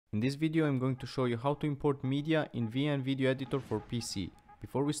In this video I'm going to show you how to import media in VN Video Editor for PC.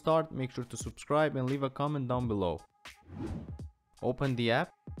 Before we start, make sure to subscribe and leave a comment down below. Open the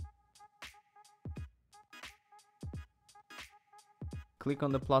app. Click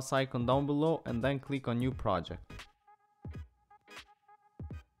on the plus icon down below and then click on New Project.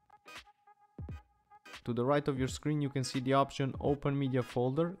 To the right of your screen you can see the option Open Media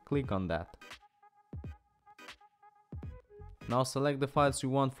Folder. Click on that. Now select the files you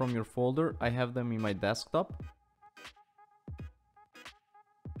want from your folder. I have them in my desktop.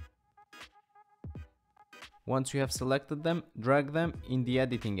 Once you have selected them, drag them in the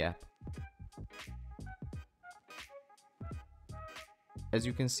editing app. As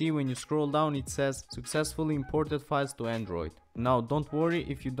you can see, when you scroll down it says successfully imported files to Android. Now don't worry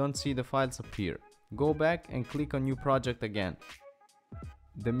if you don't see the files appear. Go back and click on New Project again.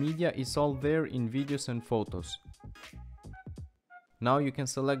 The media is all there in videos and photos. Now you can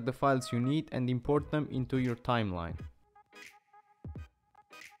select the files you need and import them into your timeline.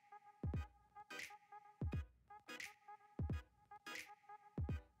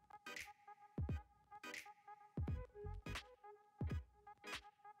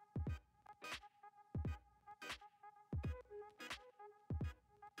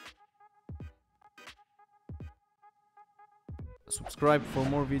 Subscribe for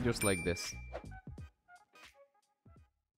more videos like this.